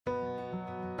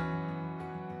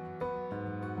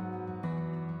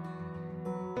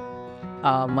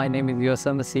My name is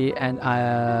Yousaf Masih and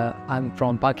I'm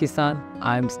from Pakistan.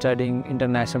 I'm studying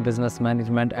International Business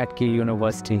Management at Keele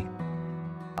University.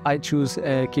 I choose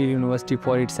Keele University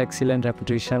for its excellent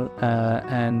reputation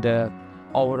and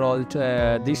overall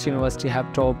this university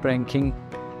have top ranking.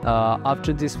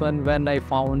 After this one, when I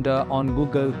found on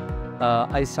Google,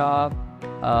 I saw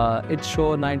it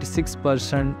show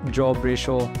 96% job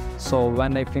ratio. So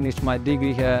when I finished my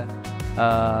degree here,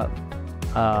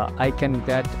 I can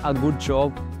get a good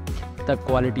job. The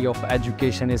quality of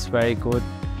education is very good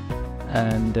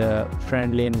and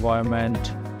friendly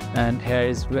environment, and here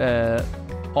is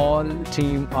all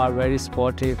team are very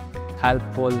supportive,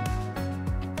 helpful,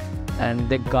 and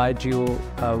they guide you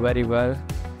very well.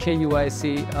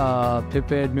 KUIC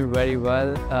prepared me very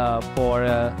well for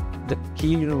the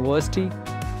Keele University.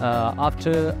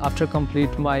 After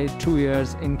complete my 2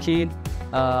 years in Keele,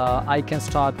 I can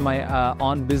start my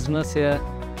own business here.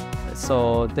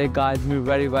 So they guide me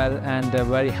very well and they're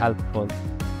very helpful.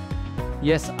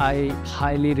 Yes, I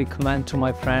highly recommend to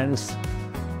my friends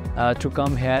to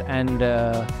come here and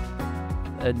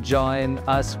join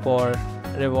us for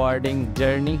rewarding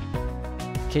journey.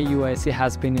 KUIC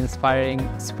has been inspiring,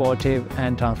 supportive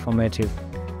and transformative.